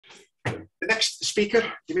next speaker,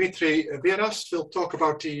 Dimitri Veras, will talk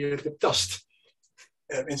about the dust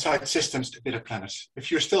inside systems with a planet.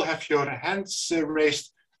 If you still have your hands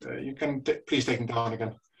raised, you can please take them down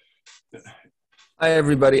again. Hi,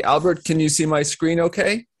 everybody. Albert, can you see my screen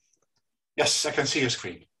okay? Yes, I can see your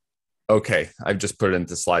screen. Okay, I've just put it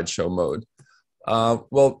into slideshow mode.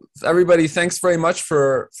 Well, everybody, thanks very much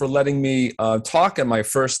for letting me talk at my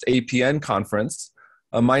first APN conference.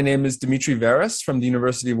 My name is Dimitri Veras from the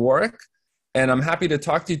University of Warwick, and I'm happy to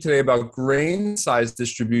talk to you today about grain size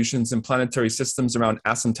distributions in planetary systems around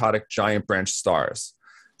asymptotic giant branch stars.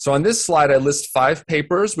 So on this slide, I list 5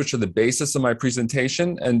 papers, which are the basis of my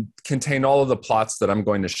presentation and contain all of the plots that I'm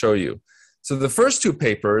going to show you. So the first 2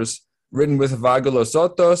 papers, written with Euaggelos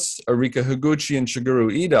Zotos, Arika Higuchi, and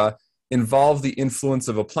Shigeru Ida, involve the influence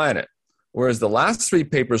of a planet, whereas the last 3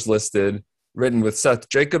 papers listed, written with Seth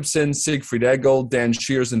Jacobson, Siegfried Egel, Dan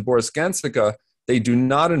Shears, and Boris Gansica, they do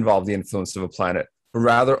not involve the influence of a planet, but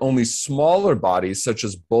rather only smaller bodies such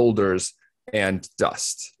as boulders and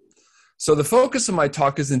dust. So the focus of my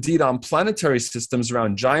talk is indeed on planetary systems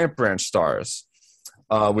around giant branch stars,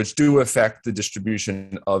 which do affect the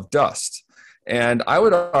distribution of dust. And I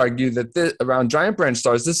would argue that around giant branch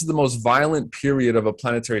stars, this is the most violent period of a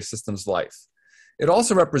planetary system's life. It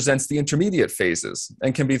also represents the intermediate phases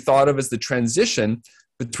and can be thought of as the transition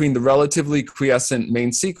between the relatively quiescent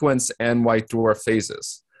main sequence and white dwarf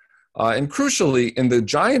phases. And crucially, in the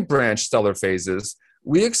giant branch stellar phases,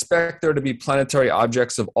 we expect there to be planetary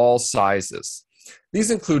objects of all sizes.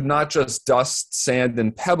 These include not just dust, sand,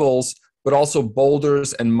 and pebbles, but also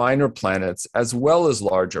boulders and minor planets, as well as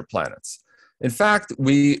larger planets. In fact,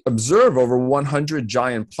 we observe over 100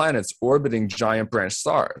 giant planets orbiting giant branch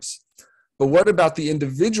stars. But what about the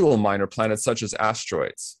individual minor planets such as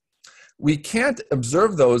asteroids? We can't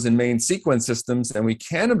observe those in main sequence systems, and we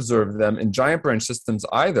can't observe them in giant branch systems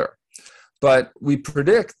either. But we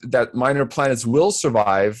predict that minor planets will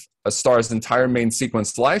survive a star's entire main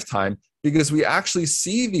sequence lifetime because we actually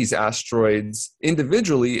see these asteroids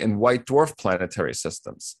individually in white dwarf planetary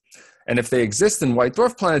systems. And if they exist in white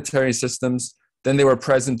dwarf planetary systems, then they were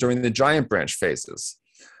present during the giant branch phases.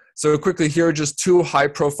 So quickly, here are just 2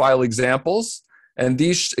 high-profile examples. And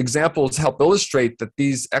these examples help illustrate that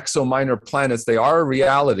these exominor planets, they are a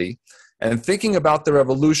reality. And thinking about their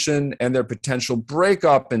evolution and their potential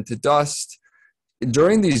breakup into dust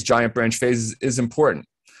during these giant branch phases is important.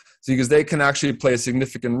 So because they can actually play a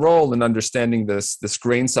significant role in understanding this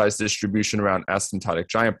grain size distribution around asymptotic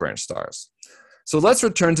giant branch stars. So let's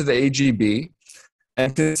return to the AGB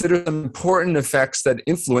and consider some important effects that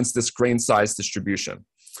influence this grain size distribution.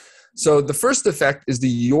 So the first effect is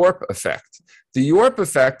the Yorp effect. The Yorp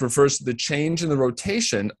effect refers to the change in the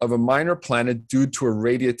rotation of a minor planet due to a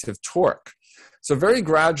radiative torque. So very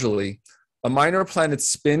gradually, a minor planet's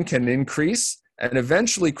spin can increase and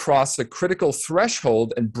eventually cross a critical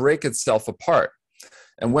threshold and break itself apart.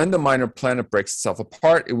 And when the minor planet breaks itself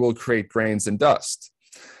apart, it will create grains and dust.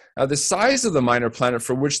 Now, the size of the minor planet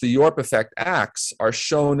for which the Yorp effect acts are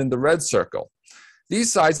shown in the red circle.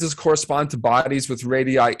 These sizes correspond to bodies with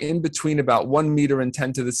radii in between about 1 meter and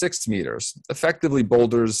 10 to the 6 meters, effectively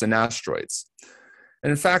boulders and asteroids. And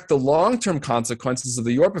in fact, the long-term consequences of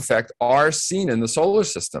the Yorp effect are seen in the solar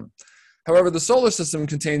system. However, the solar system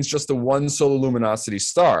contains just a 1 solar luminosity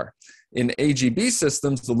star. In AGB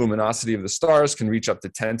systems, the luminosity of the stars can reach up to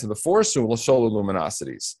 10 to the 4 solar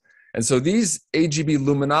luminosities. And so these AGB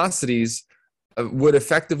luminosities would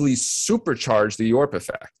effectively supercharge the Yorp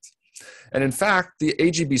effect. And in fact, the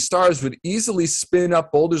AGB stars would easily spin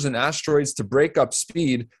up boulders and asteroids to break up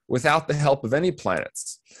speed without the help of any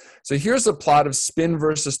planets. So here's a plot of spin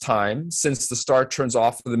versus time since the star turns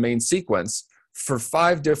off of the main sequence for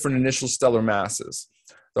 5 different initial stellar masses.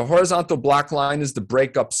 The horizontal black line is the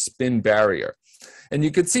breakup spin barrier. And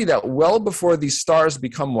you can see that well before these stars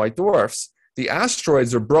become white dwarfs, the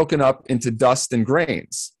asteroids are broken up into dust and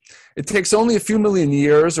grains. It takes only a few million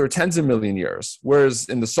years or tens of million years, whereas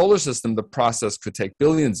in the solar system, the process could take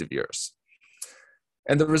billions of years.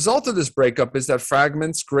 And the result of this breakup is that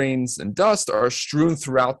fragments, grains, and dust are strewn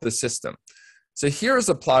throughout the system. So here is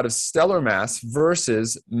a plot of stellar mass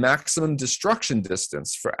versus maximum destruction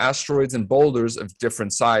distance for asteroids and boulders of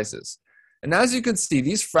different sizes. And as you can see,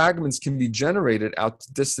 these fragments can be generated out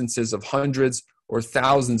to distances of hundreds or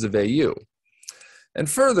thousands of AU. And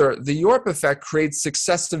further, the Yorp effect creates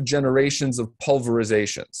successive generations of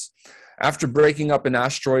pulverizations. After breaking up an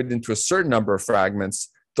asteroid into a certain number of fragments,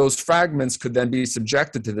 those fragments could then be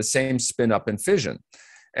subjected to the same spin-up and fission.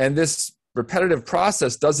 And this repetitive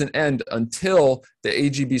process doesn't end until the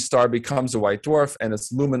AGB star becomes a white dwarf and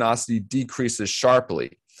its luminosity decreases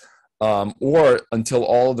sharply. or until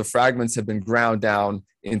all of the fragments have been ground down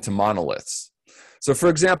into monoliths. So for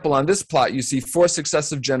example, on this plot, you see 4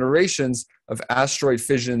 successive generations of asteroid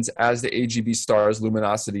fissions as the AGB star's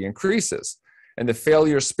luminosity increases. And the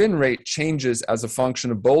failure spin rate changes as a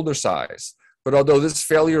function of boulder size. But although this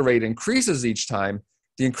failure rate increases each time,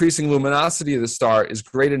 the increasing luminosity of the star is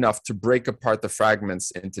great enough to break apart the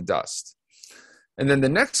fragments into dust. And then the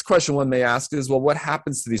next question one may ask is, well, what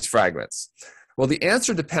happens to these fragments? Well, the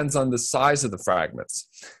answer depends on the size of the fragments.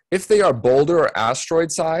 If they are boulder or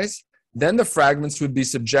asteroid size, then the fragments would be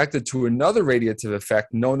subjected to another radiative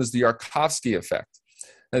effect known as the Yarkovsky effect.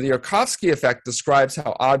 Now, the Yarkovsky effect describes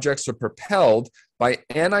how objects are propelled by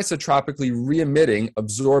anisotropically re-emitting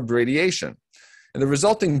absorbed radiation. And the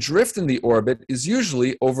resulting drift in the orbit is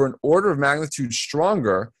usually over an order of magnitude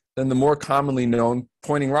stronger than the more commonly known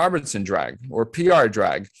Poynting-Robertson drag, or PR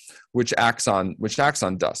drag, which acts on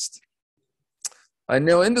dust. And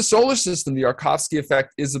now in the solar system, the Yarkovsky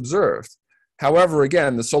effect is observed. However,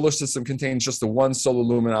 again, the solar system contains just the one solar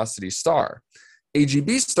luminosity star.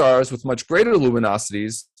 AGB stars with much greater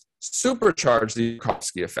luminosities supercharge the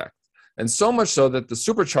Yarkovsky effect, and so much so that the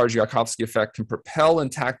supercharged Yarkovsky effect can propel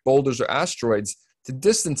intact boulders or asteroids to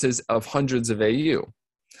distances of hundreds of AU.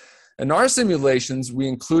 In our simulations, we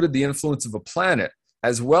included the influence of a planet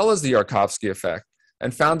as well as the Yarkovsky effect,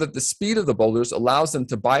 and found that the speed of the boulders allows them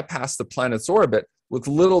to bypass the planet's orbit with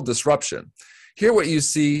little disruption. Here what you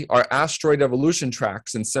see are asteroid evolution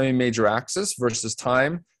tracks in semi-major axis versus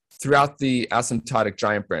time throughout the asymptotic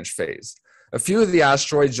giant branch phase. A few of the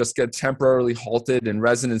asteroids just get temporarily halted in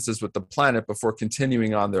resonances with the planet before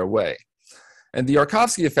continuing on their way. And the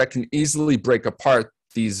Yarkovsky effect can easily break apart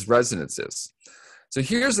these resonances. So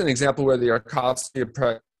here's an example where the Yarkovsky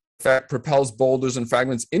effect propels boulders and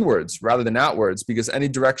fragments inwards rather than outwards, because any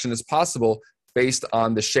direction is possible based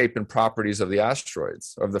on the shape and properties of the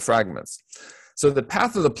asteroids, of the fragments. So the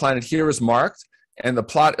path of the planet here is marked, and the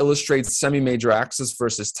plot illustrates semi-major axis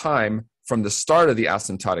versus time from the start of the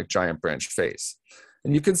asymptotic giant branch phase.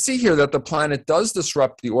 And you can see here that the planet does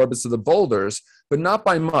disrupt the orbits of the boulders, but not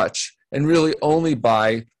by much, and really only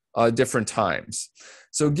by different times.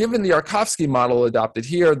 So given the Yarkovsky model adopted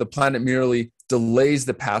here, the planet merely delays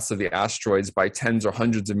the paths of the asteroids by tens or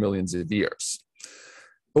hundreds of millions of years.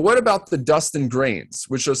 But what about the dust and grains,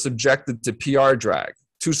 which are subjected to PR drag,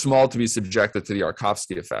 too small to be subjected to the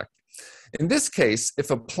Yarkovsky effect? In this case,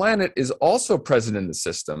 if a planet is also present in the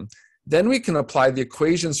system, then we can apply the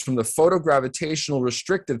equations from the photogravitational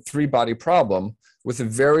restricted three-body problem with a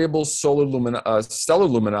variable stellar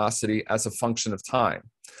luminosity as a function of time.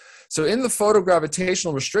 So in the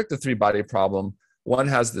photogravitational restricted three-body problem, one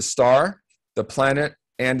has the star, the planet,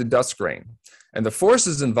 and the dust grain. And the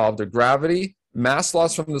forces involved are gravity, mass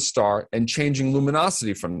loss from the star, and changing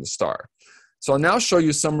luminosity from the star. So I'll now show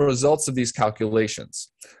you some results of these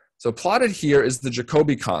calculations. So plotted here is the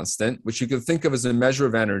Jacobi constant, which you can think of as a measure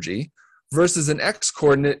of energy, versus an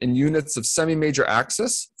x-coordinate in units of semi-major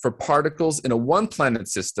axis for particles in a one-planet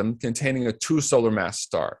system containing a two-solar mass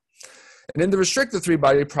star. And in the restricted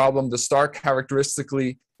three-body problem, the star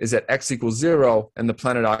characteristically is at x equals 0, and the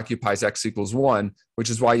planet occupies x equals 1, which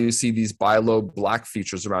is why you see these bilobe black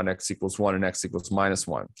features around x equals 1 and x equals minus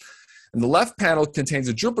 1. And the left panel contains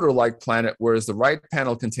a Jupiter-like planet, whereas the right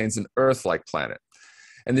panel contains an Earth-like planet.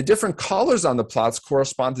 And the different colors on the plots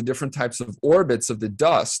correspond to different types of orbits of the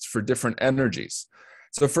dust for different energies.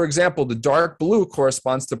 So for example, the dark blue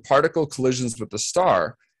corresponds to particle collisions with the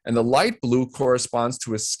star, and the light blue corresponds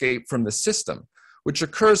to escape from the system, which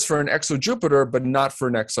occurs for an exo-Jupiter, but not for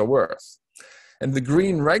an exo-Earth. And the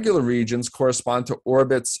green regular regions correspond to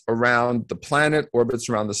orbits around the planet, orbits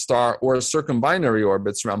around the star, or circumbinary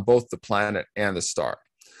orbits around both the planet and the star.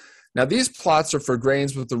 Now these plots are for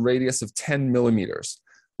grains with a radius of 10 millimeters.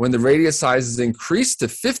 When the radius size is increased to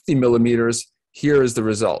 50 millimeters, here is the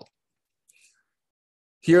result.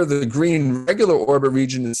 Here, the green regular orbit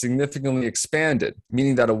region is significantly expanded,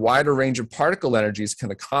 meaning that a wider range of particle energies can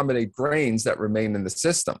accommodate grains that remain in the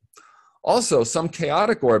system. Also, some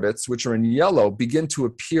chaotic orbits, which are in yellow, begin to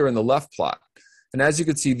appear in the left plot. And as you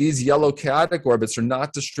can see, these yellow chaotic orbits are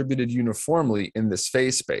not distributed uniformly in this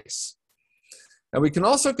phase space. Now, we can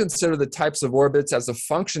also consider the types of orbits as a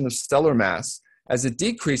function of stellar mass as it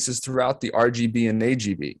decreases throughout the RGB and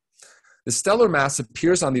AGB. The stellar mass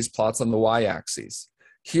appears on these plots on the y-axis.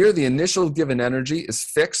 Here, the initial given energy is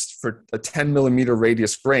fixed for a 10 millimeter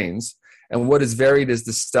radius grains, and what is varied is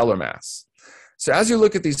the stellar mass. So as you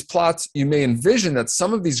look at these plots, you may envision that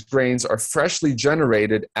some of these grains are freshly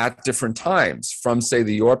generated at different times from, say,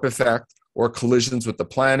 the Yorp effect or collisions with the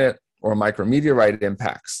planet or micrometeorite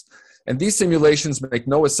impacts. And these simulations make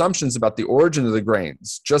no assumptions about the origin of the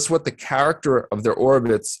grains, just what the character of their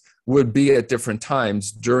orbits would be at different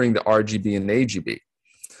times during the RGB and AGB.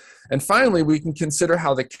 And finally, we can consider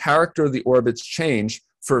how the character of the orbits change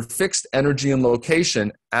for fixed energy and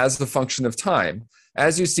location as a function of time,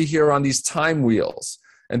 as you see here on these time wheels.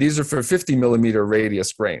 And these are for 50 millimeter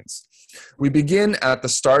radius grains. We begin at the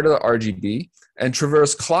start of the RGB and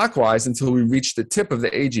traverse clockwise until we reach the tip of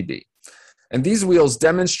the AGB. And these wheels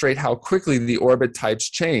demonstrate how quickly the orbit types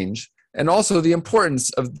change, and also the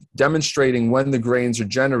importance of demonstrating when the grains are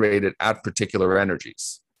generated at particular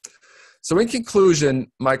energies. So in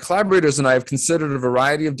conclusion, my collaborators and I have considered a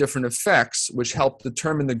variety of different effects which help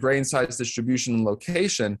determine the grain size distribution and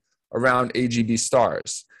location around AGB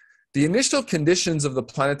stars. The initial conditions of the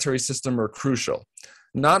planetary system are crucial.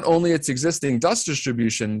 Not only its existing dust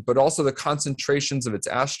distribution, but also the concentrations of its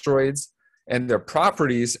asteroids and their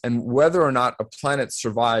properties and whether or not a planet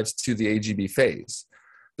survives to the AGB phase.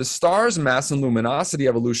 The star's mass and luminosity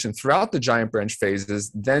evolution throughout the giant branch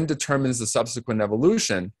phases then determines the subsequent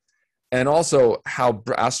evolution, and also how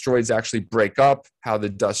asteroids actually break up, how the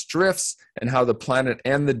dust drifts, and how the planet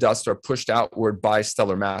and the dust are pushed outward by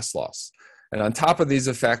stellar mass loss. And on top of these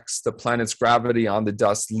effects, the planet's gravity on the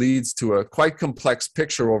dust leads to a quite complex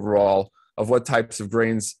picture overall of what types of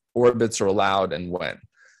grains orbits are allowed and when.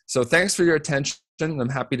 So thanks for your attention. I'm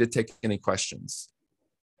happy to take any questions.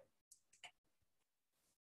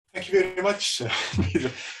 Thank you very much.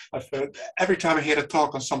 Every time I hear a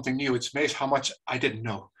talk on something new, it's amazing how much I didn't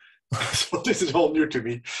know. So this is all new to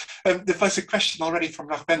me. There was a question already from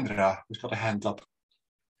Nagbendra, who's got a hand up.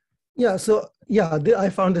 Yeah, so yeah, I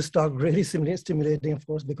found this talk really stimulating, of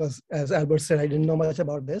course, because as Albert said, I didn't know much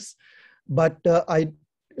about this, but I've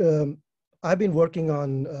been working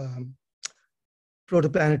on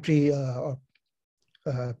protoplanetary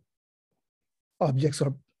objects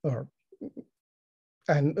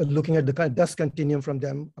and looking at the kind of dust continuum from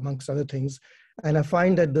them, amongst other things, and I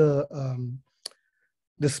find that the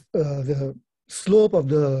slope of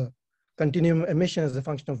the continuum emission as a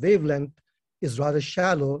function of wavelength is rather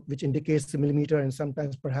shallow, which indicates the millimeter and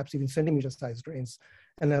sometimes perhaps even centimeter sized grains.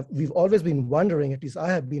 And we've always been wondering, at least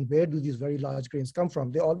I have been, where do these very large grains come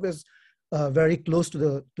from? They're always very close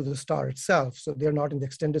to the star itself. So they're not in the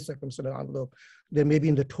extended circumstellar envelope. They may be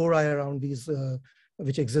in the tori around these,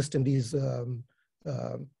 which exist in these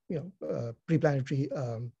preplanetary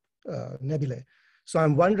nebulae. So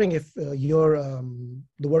I'm wondering if the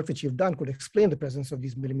work that you've done could explain the presence of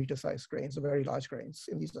these millimeter-sized grains, or very large grains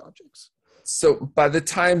in these objects. So by the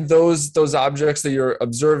time those objects that you're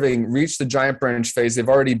observing reach the giant branch phase, they've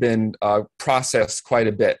already been processed quite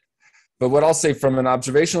a bit. But what I'll say from an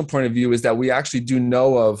observational point of view is that we actually do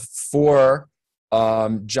know of 4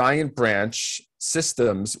 giant branch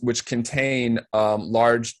systems which contain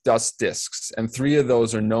large dust disks, and 3 of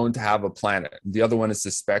those are known to have a planet. The other one is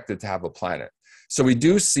suspected to have a planet. So we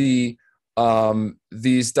do see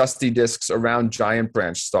these dusty disks around giant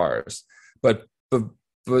branch stars, but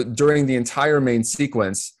during the entire main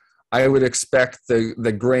sequence, I would expect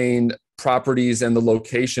the grain properties and the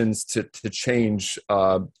locations to change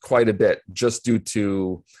quite a bit, just due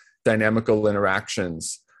to dynamical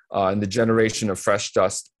interactions and the generation of fresh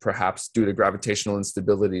dust, perhaps due to gravitational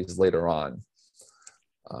instabilities later on.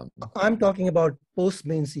 I'm talking about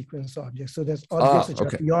post-main sequence objects. So there's objects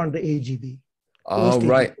which are beyond the AGB. Oh,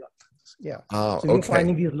 right. Yeah. So you're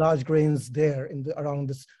finding these large grains there around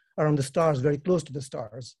the stars, very close to the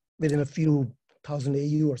stars, within a few thousand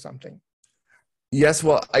AU or something. Yes,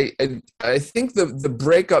 well, I think the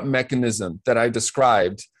breakup mechanism that I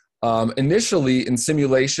described, initially in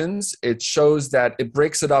simulations, it shows that it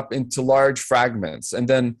breaks it up into large fragments, and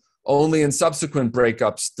then only in subsequent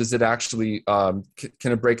breakups does it actually,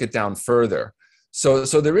 can it break it down further. So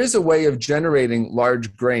there is a way of generating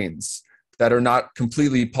large grains that are not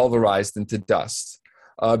completely pulverized into dust.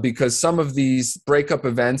 Because some of these breakup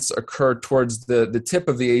events occur towards the tip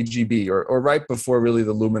of the AGB, or right before really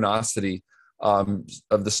the luminosity of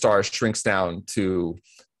the star shrinks down to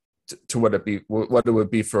what it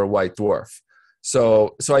would be for a white dwarf.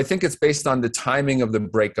 So I think it's based on the timing of the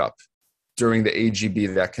breakup during the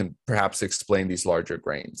AGB that can perhaps explain these larger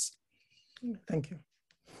grains. Thank you.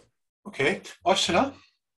 Okay, Ursula.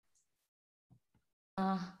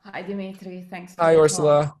 Hi, Dimitri. Thanks. Hi,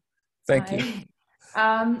 Ursula. Thank you.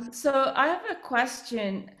 So I have a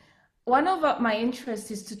question. One of my interests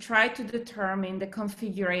is to try to determine the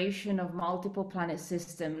configuration of multiple planet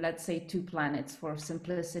system, let's say 2 planets for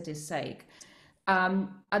simplicity's sake.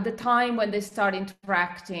 At the time when they start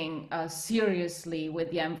interacting seriously with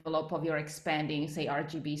the envelope of your expanding, say,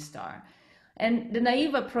 RGB star. And the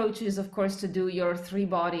naive approach is, of course, to do your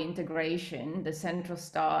three-body integration, the central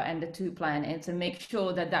star and the two planets, and make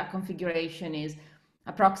sure that that configuration is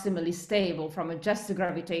approximately stable from just a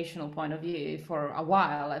gravitational point of view for a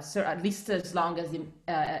while, at least as long as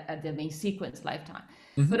the main sequence lifetime.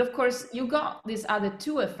 Mm-hmm. But of course, you got these other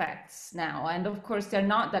two effects now, and of course, they're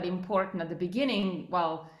not that important at the beginning.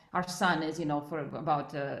 Well, our sun is, for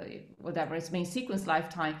about whatever its main sequence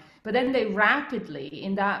lifetime, but then they rapidly,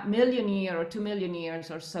 in that 1 million year or 2 million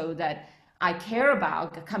years or so that I care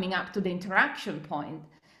about coming up to the interaction point,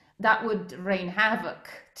 that would rain havoc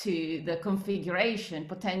to the configuration,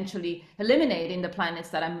 potentially eliminating the planets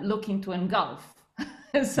that I'm looking to engulf.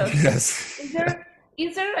 So yes.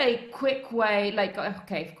 Is there a quick way, like,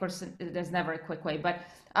 okay, of course, there's never a quick way, but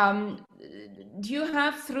do you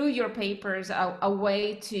have through your papers a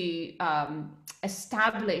way to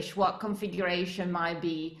establish what configuration might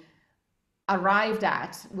be arrived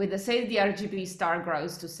at with, say, the RGB star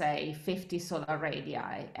grows to, say, 50 solar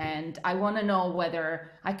radii, and I want to know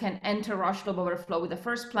whether I can enter Roche lobe overflow with the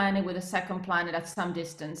first planet, with the second planet at some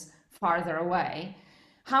distance farther away.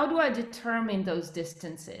 How do I determine those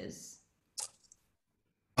distances?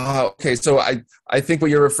 Okay, so I think what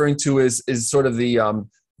you're referring to is sort of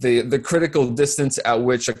the critical distance at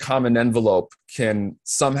which a common envelope can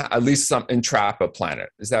somehow at least entrap a planet.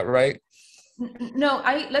 Is that right? No,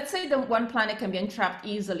 let's say the one planet can be entrapped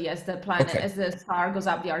easily as the planet, okay, as the star goes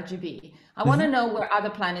up the RGB. I want to know where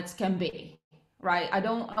other planets can be, right?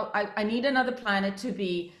 I need another planet to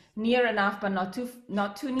be near enough, but not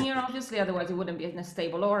too near, obviously, otherwise it wouldn't be in a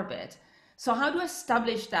stable orbit. So how do I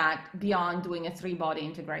establish that beyond doing a three-body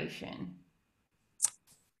integration?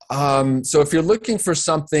 So if you're looking for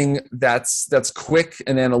something that's quick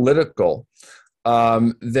and analytical,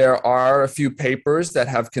 there are a few papers that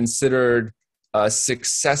have considered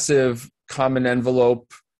successive common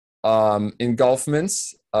envelope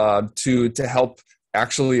engulfments to help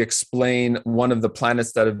actually explain one of the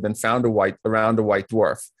planets that have been found around a white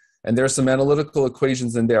dwarf. And there are some analytical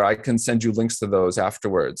equations in there. I can send you links to those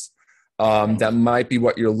afterwards. That might be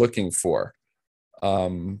what you're looking for.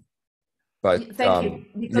 But thank you,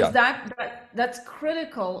 because that's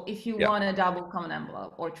critical if you want a double common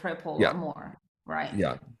envelope or triple or more, right?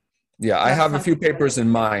 Yeah. I have a few papers in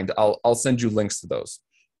mind. I'll send you links to those.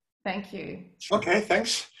 Thank you. Okay,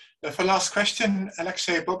 thanks. For last question,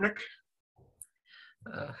 Alexei Bobrik.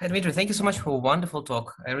 Hi, Dimitri. Thank you so much for a wonderful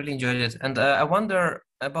talk. I really enjoyed it. And I wonder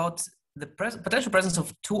about the potential presence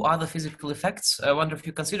of two other physical effects. I wonder if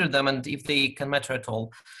you consider them and if they can matter at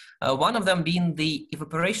all. One of them being the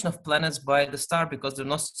evaporation of planets by the star, because the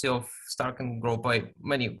velocity of star can grow by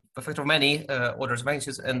a factor of many orders of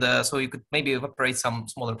magnitudes, and so you could maybe evaporate some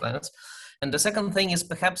smaller planets. And the second thing is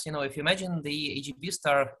perhaps, if you imagine the AGB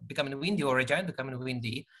star becoming windy or a giant becoming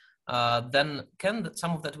windy, then can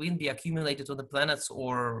some of that wind be accumulated on the planets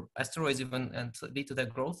or asteroids even and lead to their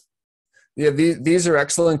growth? Yeah, these are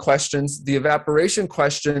excellent questions. The evaporation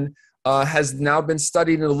question has now been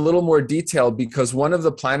studied in a little more detail, because one of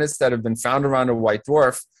the planets that have been found around a white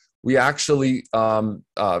dwarf, we actually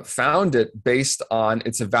found it based on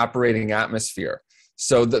its evaporating atmosphere.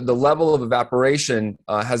 So the level of evaporation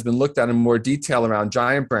has been looked at in more detail around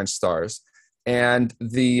giant branch stars. And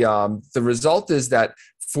the result is that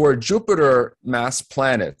for Jupiter mass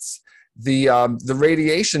planets, the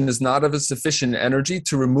radiation is not of a sufficient energy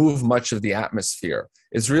to remove much of the atmosphere.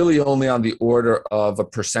 It's really only on the order of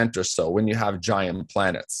 1% or so when you have giant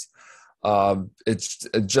planets. It's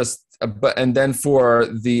just, and then for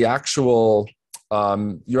the actual,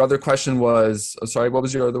 your other question was, sorry, what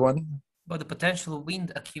was your other one? About the potential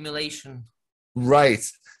wind accumulation. Right.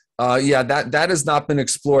 Yeah, that has not been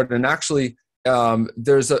explored. And actually,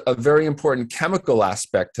 there's a very important chemical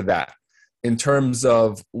aspect to that, in terms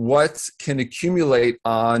of what can accumulate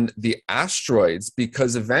on the asteroids,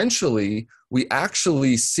 because eventually we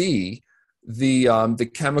actually see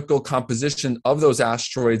the chemical composition of those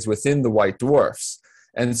asteroids within the white dwarfs.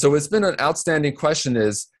 And so it's been an outstanding question,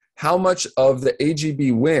 is how much of the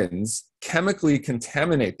AGB winds chemically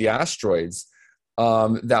contaminate the asteroids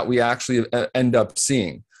that we actually end up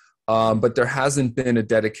seeing. But there hasn't been a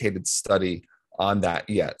dedicated study on that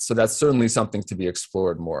yet. So that's certainly something to be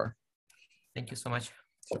explored more. Thank you so much.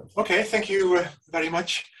 Okay, thank you very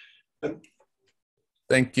much.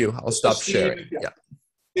 Thank you. I'll stop sharing.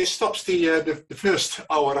 This stops the first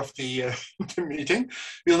hour of the meeting.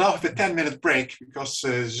 We'll now have a 10-minute break, because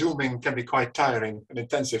Zooming can be quite tiring and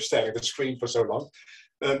intensive, staring at the screen for so long.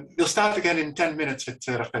 We'll start again in 10 minutes with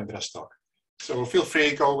Rajvendra's talk. So feel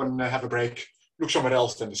free, go and have a break. Look somewhere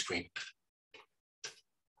else than the screen.